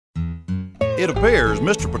It appears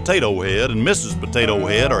Mr. Potato Head and Mrs. Potato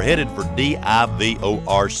Head are headed for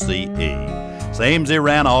DIVORCE. Same's he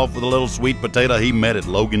ran off with a little sweet potato he met at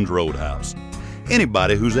Logan's Roadhouse.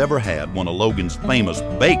 Anybody who's ever had one of Logan's famous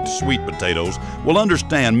baked sweet potatoes will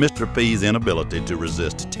understand Mr. P's inability to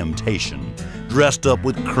resist temptation. Dressed up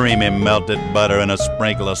with creamy melted butter and a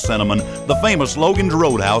sprinkle of cinnamon, the famous Logan's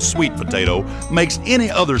Roadhouse sweet potato makes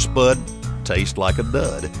any other spud taste like a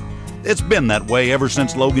dud. It's been that way ever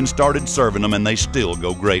since Logan started serving them, and they still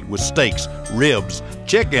go great with steaks, ribs,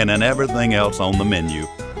 chicken, and everything else on the menu.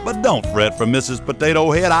 But don't fret for Mrs. Potato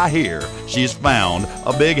Head. I hear she's found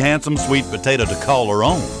a big, handsome sweet potato to call her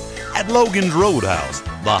own at Logan's Roadhouse,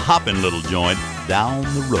 the hopping little joint down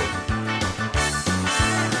the road.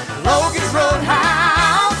 Logan's Roadhouse.